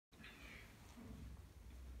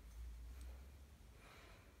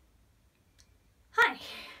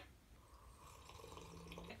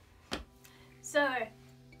So,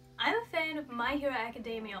 I'm a fan of My Hero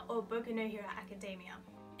Academia or Boku no Hero Academia,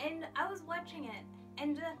 and I was watching it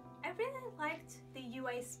and I really liked the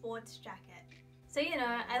UA sports jacket. So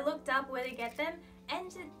I looked up where to get them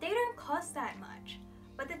and they don't cost that much.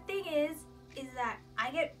 But the thing is that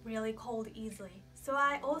I get really cold easily. So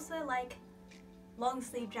I also like long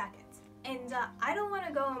sleeve jackets. And I don't want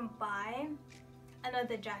to go and buy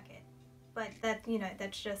another jacket. But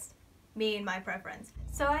that's just me and my preference.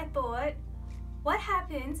 So I thought, what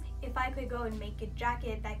happens if I could go and make a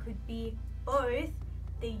jacket that could be both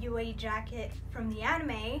the UA jacket from the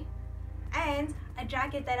anime and a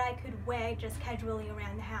jacket that I could wear just casually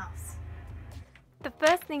around the house? The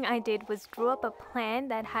first thing I did was draw up a plan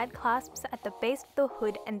that had clasps at the base of the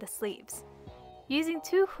hood and the sleeves. Using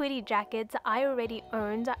two hoodie jackets I already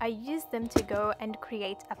owned, I used them to go and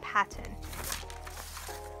create a pattern.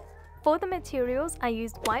 For the materials, I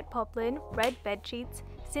used white poplin, red bed sheets,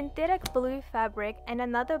 synthetic blue fabric, and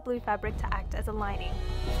another blue fabric to act as a lining.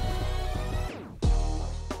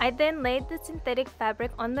 I then laid the synthetic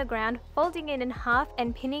fabric on the ground, folding it in half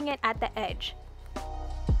and pinning it at the edge.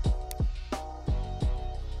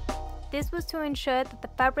 This was to ensure that the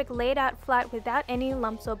fabric laid out flat without any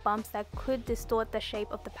lumps or bumps that could distort the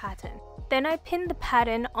shape of the pattern. Then I pinned the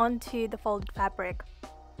pattern onto the folded fabric,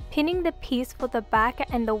 pinning the piece for the back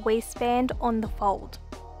and the waistband on the fold.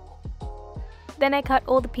 Then I cut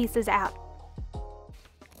all the pieces out.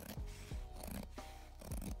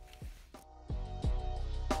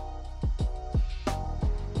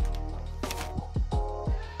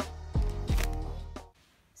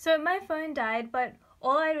 So my phone died, but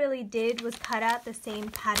all I really did was cut out the same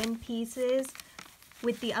pattern pieces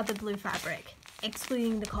with the other blue fabric,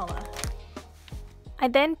 excluding the collar. I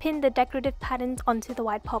then pinned the decorative patterns onto the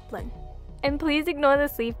white poplin. And please ignore the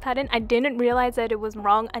sleeve pattern, I didn't realize that it was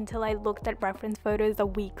wrong until I looked at reference photos a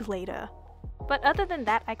week later. But other than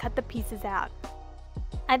that, I cut the pieces out.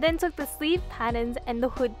 I then took the sleeve patterns and the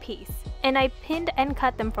hood piece, and I pinned and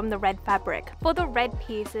cut them from the red fabric. For the red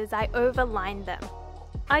pieces, I overlined them.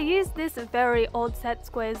 I used this very old set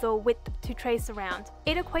squares or width to trace around.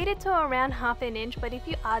 It equated to around ½ an inch, but if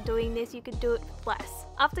you are doing this, you could do it with less.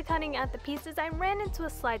 After cutting out the pieces, I ran into a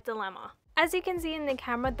slight dilemma. As you can see in the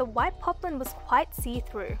camera, the white poplin was quite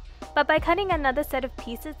see-through, but by cutting another set of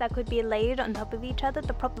pieces that could be layered on top of each other,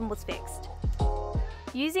 the problem was fixed.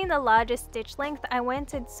 Using the largest stitch length, I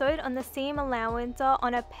went and sewed on the seam allowancer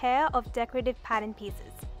on a pair of decorative pattern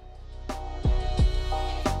pieces.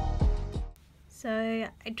 So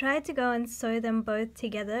I tried to go and sew them both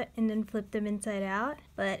together and then flip them inside out,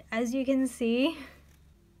 but as you can see,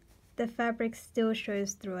 the fabric still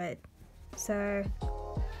shows through it. So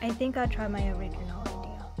I think I'll try my original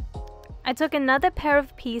idea. I took another pair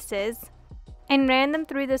of pieces and ran them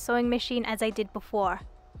through the sewing machine as I did before.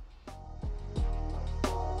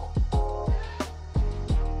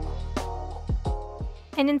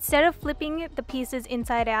 And instead of flipping the pieces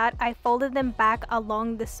inside out, I folded them back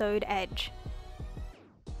along the sewed edge.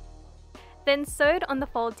 Then sewed on the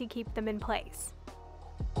fold to keep them in place.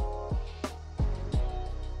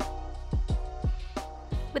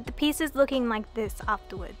 With the pieces looking like this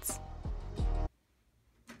afterwards.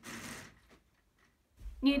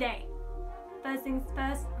 New day. First things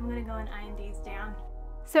first, I'm gonna go and iron these down.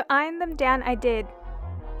 So iron them down I did.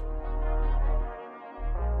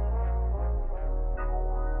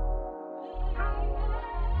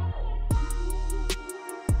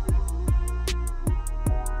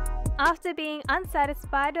 After being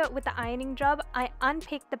unsatisfied with the ironing job, I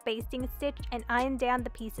unpicked the basting stitch and ironed down the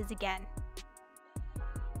pieces again.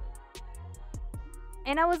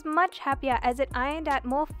 And I was much happier as it ironed out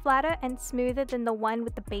more flatter and smoother than the one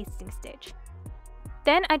with the basting stitch.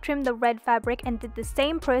 Then I trimmed the red fabric and did the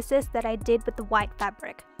same process that I did with the white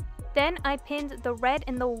fabric. Then I pinned the red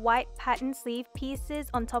and the white pattern sleeve pieces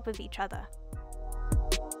on top of each other.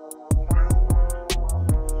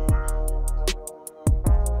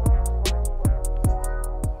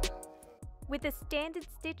 With a standard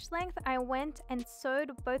stitch length, I went and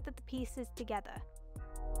sewed both of the pieces together.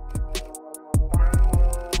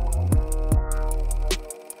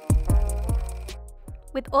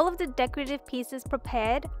 With all of the decorative pieces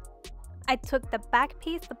prepared, I took the back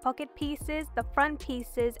piece, the pocket pieces, the front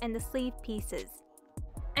pieces, and the sleeve pieces.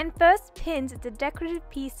 And first pinned the decorative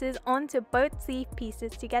pieces onto both sleeve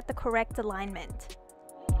pieces to get the correct alignment.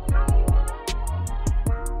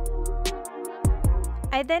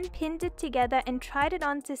 I then pinned it together and tried it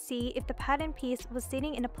on to see if the pattern piece was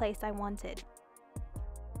sitting in a place I wanted.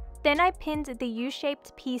 Then I pinned the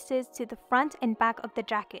U-shaped pieces to the front and back of the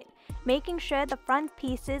jacket, making sure the front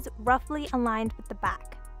pieces roughly aligned with the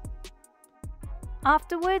back.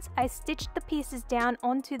 Afterwards, I stitched the pieces down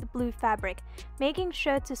onto the blue fabric, making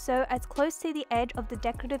sure to sew as close to the edge of the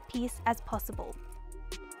decorative piece as possible.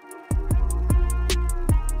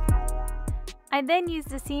 I then used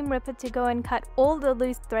the seam ripper to go and cut all the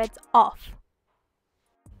loose threads off.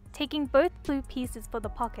 Taking both blue pieces for the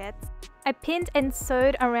pockets, I pinned and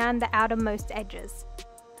sewed around the outermost edges.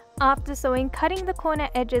 After sewing, cutting the corner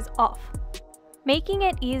edges off, making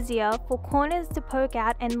it easier for corners to poke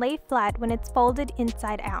out and lay flat when it's folded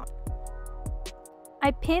inside out.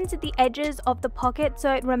 I pinned the edges of the pocket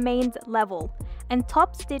so it remains level, and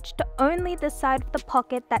top stitched only the side of the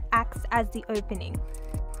pocket that acts as the opening.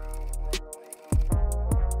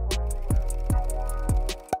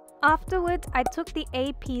 Afterwards, I took the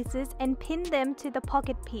A pieces and pinned them to the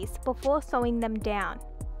pocket piece before sewing them down.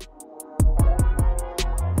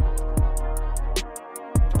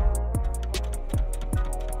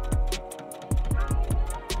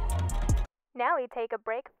 Now we take a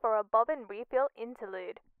break for a bobbin refill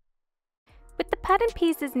interlude. With the pattern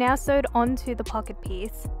pieces now sewed onto the pocket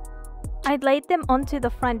piece, I laid them onto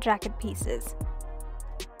the front jacket pieces.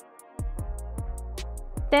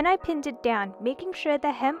 Then I pinned it down, making sure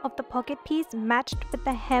the hem of the pocket piece matched with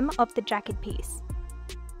the hem of the jacket piece.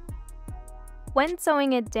 When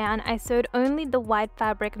sewing it down, I sewed only the white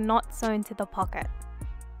fabric not sewn to the pocket.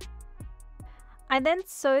 I then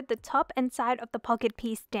sewed the top and side of the pocket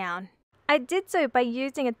piece down. I did so by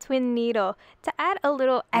using a twin needle to add a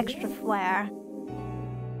little extra flair.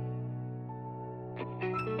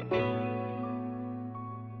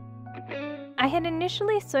 I had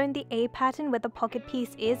initially sewn the A pattern where the pocket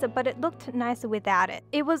piece is, but it looked nicer without it.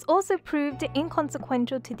 It was also proved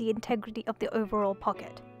inconsequential to the integrity of the overall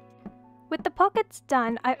pocket. With the pockets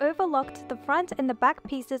done, I overlocked the front and the back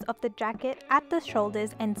pieces of the jacket at the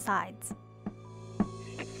shoulders and sides.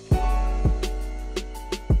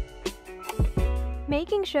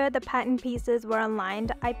 Making sure the pattern pieces were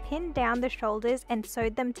aligned, I pinned down the shoulders and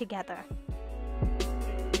sewed them together.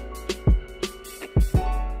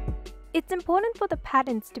 It's important for the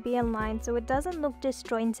patterns to be aligned so it doesn't look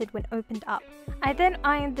disjointed when opened up. I then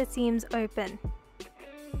ironed the seams open.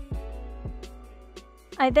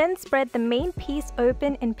 I then spread the main piece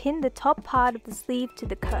open and pinned the top part of the sleeve to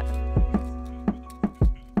the curve.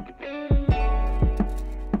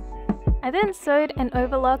 I then sewed and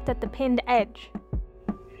overlocked at the pinned edge.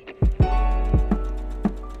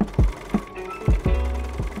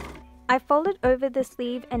 I folded over the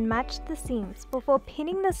sleeve and matched the seams before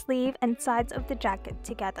pinning the sleeve and sides of the jacket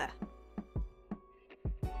together.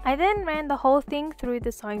 I then ran the whole thing through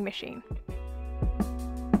the sewing machine.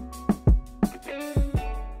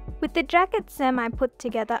 With the jacket semi put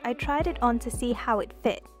together, I tried it on to see how it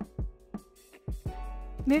fit.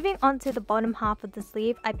 Moving on to the bottom half of the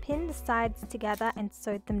sleeve, I pinned the sides together and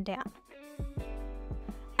sewed them down.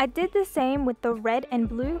 I did the same with the red and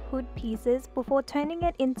blue hood pieces before turning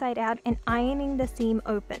it inside out and ironing the seam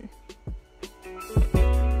open.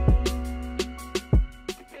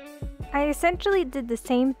 I essentially did the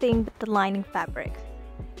same thing with the lining fabric.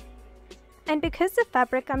 And because the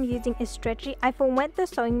fabric I'm using is stretchy, I forwent the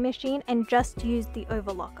sewing machine and just used the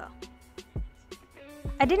overlocker.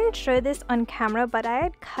 I didn't show this on camera, but I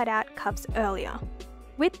had cut out cuffs earlier.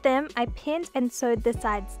 With them, I pinned and sewed the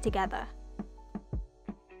sides together.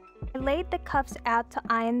 I laid the cuffs out to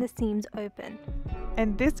iron the seams open.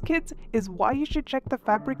 And this, kids, is why you should check the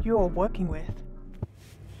fabric you are working with.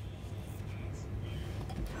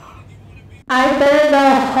 I burned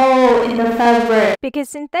a hole in the fabric because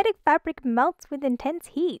synthetic fabric melts with intense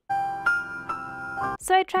heat.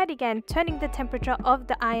 So I tried again, turning the temperature of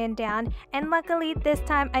the iron down, and luckily this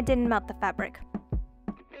time I didn't melt the fabric.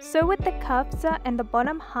 So with the cuffs and the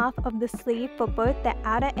bottom half of the sleeve for both the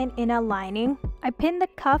outer and inner lining, I pinned the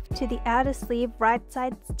cuff to the outer sleeve right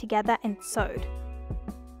sides together and sewed.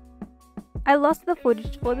 I lost the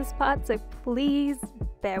footage for this part, so please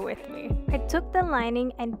bear with me. I took the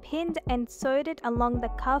lining and pinned and sewed it along the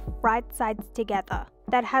cuff right sides together,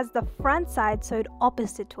 that has the front side sewed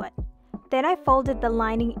opposite to it. Then I folded the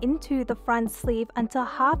lining into the front sleeve until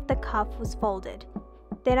half the cuff was folded.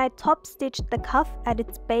 Then I top stitched the cuff at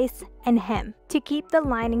its base and hem to keep the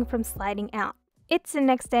lining from sliding out. It's the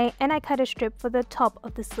next day and I cut a strip for the top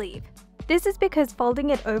of the sleeve. This is because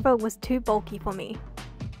folding it over was too bulky for me.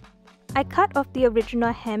 I cut off the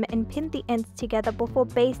original hem and pinned the ends together before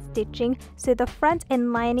base stitching so the front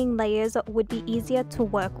and lining layers would be easier to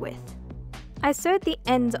work with. I sewed the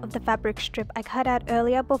ends of the fabric strip I cut out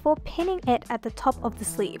earlier before pinning it at the top of the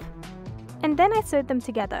sleeve. And then I sewed them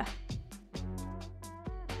together.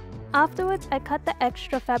 Afterwards, I cut the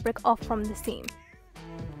extra fabric off from the seam.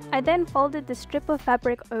 I then folded the strip of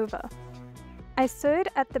fabric over. I sewed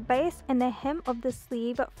at the base and the hem of the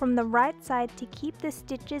sleeve from the right side to keep the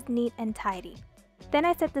stitches neat and tidy. Then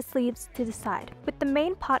I set the sleeves to the side. With the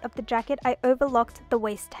main part of the jacket, I overlocked the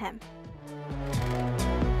waist hem.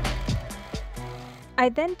 I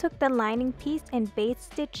then took the lining piece and base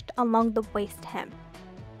stitched along the waist hem.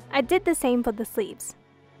 I did the same for the sleeves.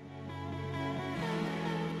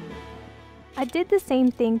 I did the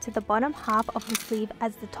same thing to the bottom half of the sleeve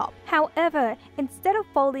as the top. However, instead of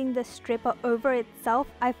folding the stripper over itself,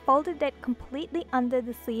 I folded it completely under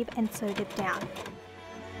the sleeve and sewed it down.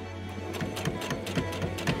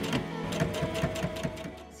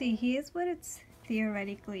 See, here's what it's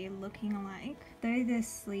theoretically looking like. Though the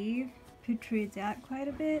sleeve protrudes out quite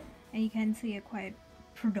a bit, and you can see it quite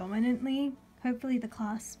predominantly. Hopefully the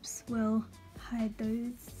clasps will hide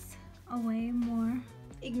those away more.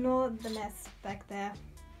 Ignore the mess back there.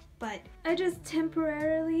 But I just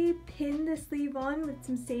temporarily pinned the sleeve on with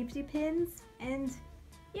some safety pins, and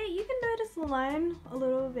yeah, you can notice the line a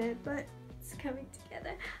little bit, but it's coming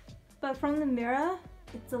together. But from the mirror,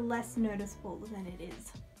 it's less noticeable than it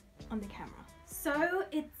is on the camera. So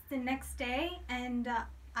it's the next day, and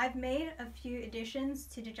I've made a few additions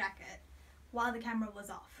to the jacket while the camera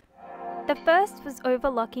was off. The first was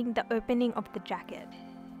overlocking the opening of the jacket.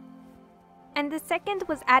 And the second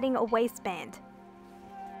was adding a waistband.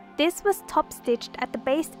 This was top stitched at the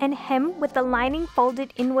base and hem with the lining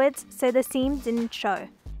folded inwards so the seam didn't show.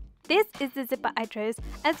 This is the zipper I chose.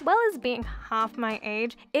 As well as being half my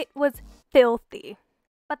age, it was filthy.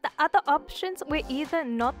 But the other options were either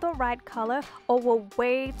not the right color or were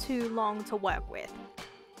way too long to work with.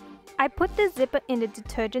 I put the zipper in a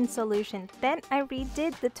detergent solution, then I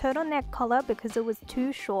redid the turtleneck collar because it was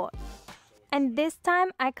too short. And this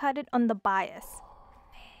time I cut it on the bias.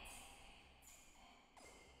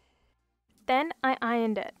 Then I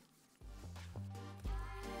ironed it.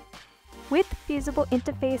 With fusible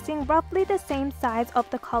interfacing roughly the same size of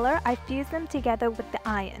the collar, I fused them together with the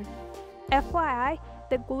iron. FYI,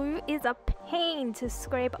 the glue is a pain to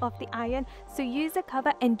scrape off the iron, so use a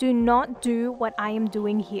cover and do not do what I am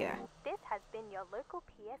doing here. This has been your local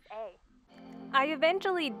PSA. I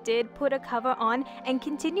eventually did put a cover on and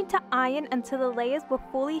continued to iron until the layers were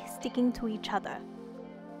fully sticking to each other.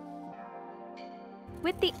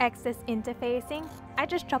 With the excess interfacing, I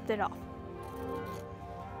just chopped it off.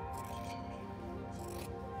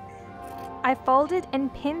 I folded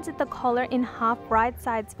and pinned the collar in half right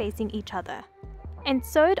sides facing each other, and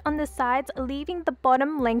sewed on the sides, leaving the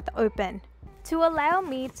bottom length open, to allow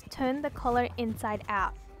me to turn the collar inside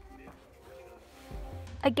out.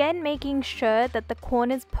 Again making sure that the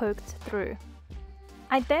corners poked through.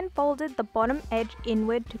 I then folded the bottom edge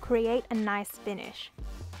inward to create a nice finish,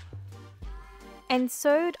 and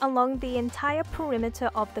sewed along the entire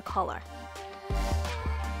perimeter of the collar.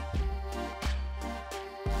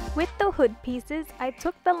 With the hood pieces, I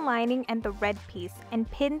took the lining and the red piece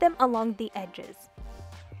and pinned them along the edges,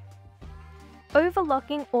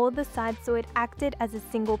 overlocking all the sides so it acted as a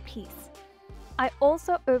single piece. I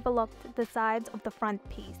also overlocked the sides of the front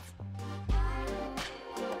piece.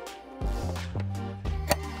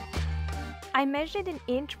 I measured an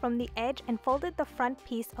inch from the edge and folded the front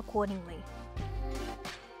piece accordingly.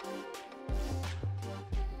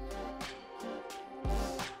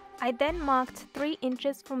 I then marked 3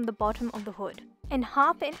 inches from the bottom of the hood and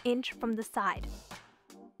half an inch from the side.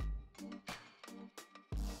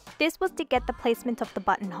 This was to get the placement of the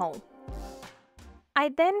buttonhole. I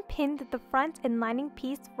then pinned the front and lining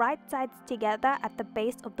piece right sides together at the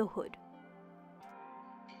base of the hood,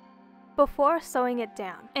 before sewing it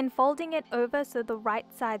down and folding it over so the right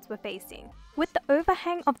sides were facing. With the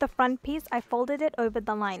overhang of the front piece, I folded it over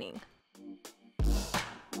the lining.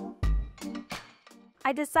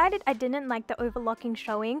 I decided I didn't like the overlocking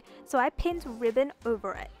showing, so I pinned ribbon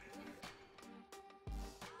over it.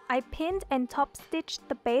 I pinned and top stitched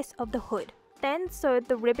the base of the hood, then sewed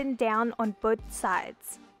the ribbon down on both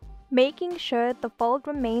sides, making sure the fold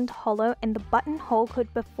remained hollow and the buttonhole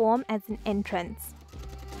could perform as an entrance.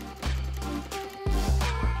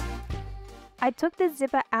 I took the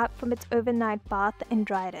zipper out from its overnight bath and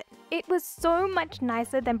dried it. It was so much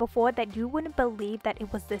nicer than before that you wouldn't believe that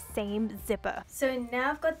it was the same zipper. So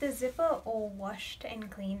now I've got the zipper all washed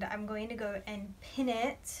and cleaned. I'm going to go and pin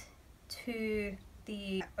it to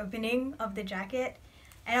the opening of the jacket,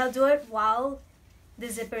 and I'll do it while the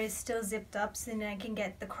zipper is still zipped up so then I can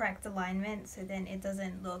get the correct alignment so then it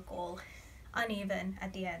doesn't look all uneven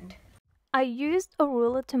at the end. I used a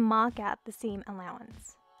ruler to mark out the seam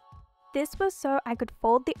allowance. This was so I could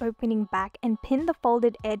fold the opening back and pin the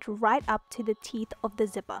folded edge right up to the teeth of the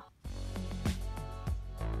zipper.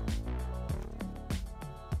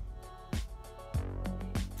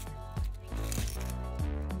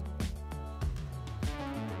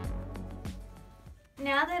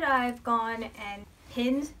 Now that I've gone and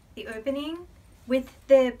pinned the opening with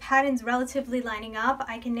the patterns relatively lining up,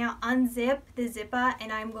 I can now unzip the zipper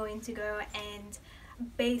and I'm going to go and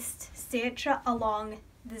baste stitch along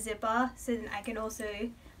the zipper so that I can also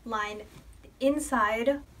line the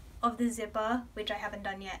inside of the zipper, which I haven't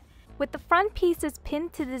done yet. With the front pieces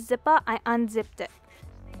pinned to the zipper, I unzipped it.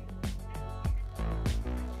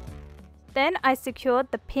 Then I secured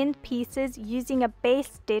the pinned pieces using a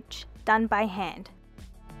base stitch done by hand.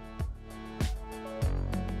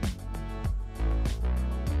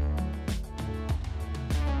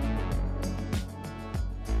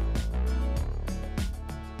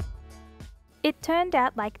 It turned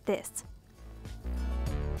out like this.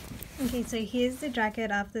 Okay, so here's the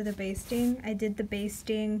jacket after the basting. I did the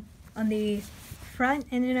basting on the front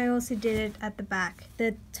and then I also did it at the back.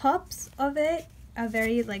 The tops of it are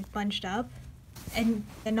very like bunched up and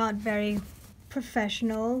they're not very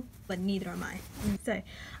professional, but neither am I. So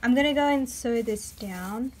I'm gonna go and sew this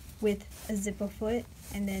down with a zipper foot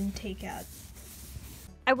and then take out.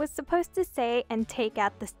 I was supposed to say and take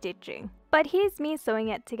out the stitching, but here's me sewing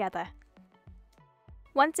it together.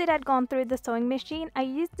 Once it had gone through the sewing machine, I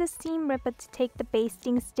used the seam ripper to take the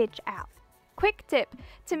basting stitch out. Quick tip,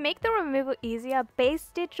 to make the removal easier, base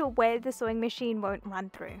stitch where the sewing machine won't run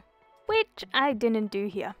through, which I didn't do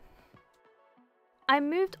here. I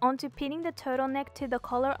moved on to pinning the turtleneck to the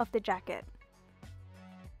collar of the jacket.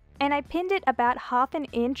 And I pinned it about 1/2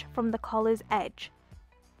 inch from the collar's edge.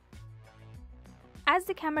 As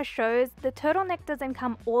the camera shows, the turtleneck doesn't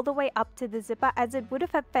come all the way up to the zipper as it would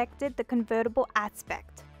have affected the convertible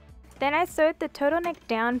aspect. Then I sewed the turtleneck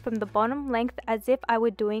down from the bottom length as if I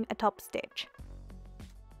were doing a top stitch.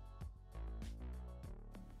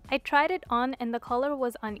 I tried it on and the collar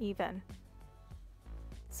was uneven.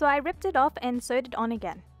 So I ripped it off and sewed it on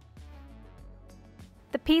again.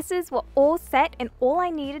 The pieces were all set and all I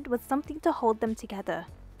needed was something to hold them together.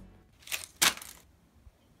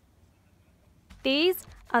 These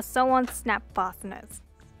are sew-on snap fasteners.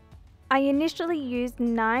 I initially used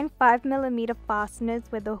 9 5mm fasteners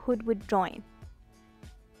where the hood would join,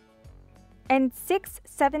 and 6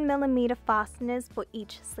 7mm fasteners for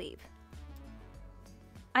each sleeve.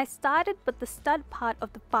 I started with the stud part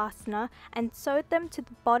of the fastener and sewed them to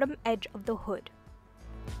the bottom edge of the hood.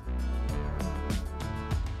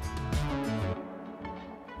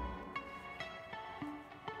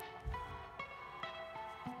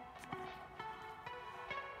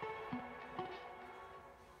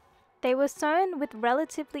 They were sewn with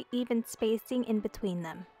relatively even spacing in between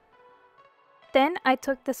them. Then I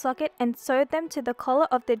took the socket and sewed them to the collar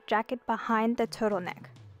of the jacket behind the turtleneck.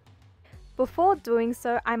 Before doing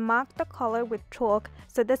so, I marked the collar with chalk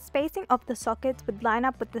so the spacing of the sockets would line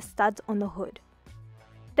up with the studs on the hood.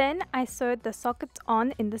 Then I sewed the sockets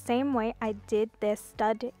on in the same way I did their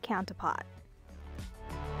stud counterpart.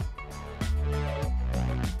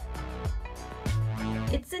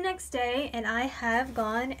 It's the next day and I have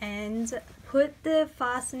gone and put the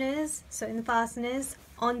fasteners, sewn the fasteners,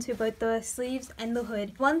 onto both the sleeves and the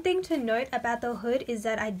hood. One thing to note about the hood is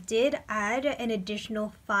that I did add an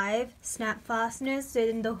additional 5 snap fasteners so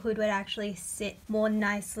then the hood would actually sit more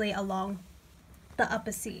nicely along the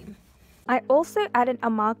upper seam. I also added a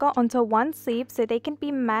marker onto one sleeve so they can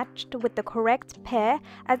be matched with the correct pair,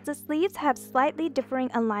 as the sleeves have slightly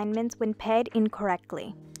differing alignments when paired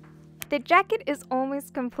incorrectly. The jacket is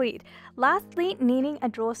almost complete, lastly needing a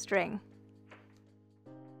drawstring.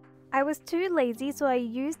 I was too lazy so I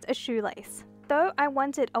used a shoelace. Though I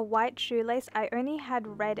wanted a white shoelace, I only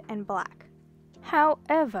had red and black.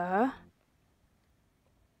 However,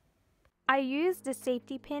 I used the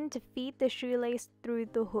safety pin to feed the shoelace through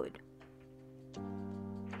the hood.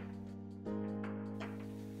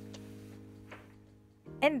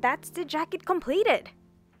 And that's the jacket completed!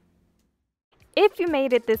 If you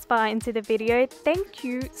made it this far into the video, thank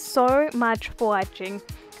you so much for watching.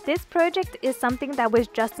 This project is something that was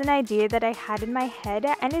just an idea that I had in my head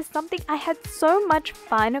and is something I had so much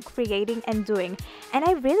fun creating and doing, and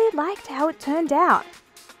I really liked how it turned out.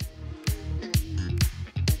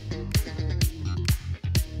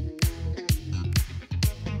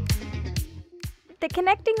 The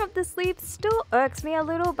connecting of the sleeves still irks me a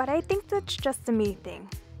little, but I think that's just a me thing.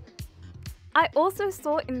 I also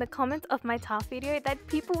saw in the comments of my TAF video that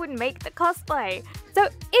people would make the cosplay. So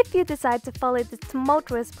if you decide to follow this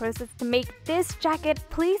tumultuous process to make this jacket,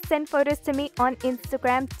 please send photos to me on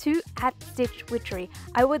Instagram to @stitchwitchery.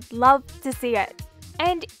 I would love to see it.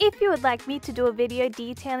 And if you would like me to do a video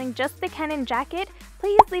detailing just the Canon jacket,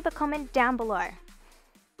 please leave a comment down below.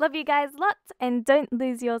 Love you guys lots and don't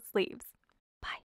lose your sleeves.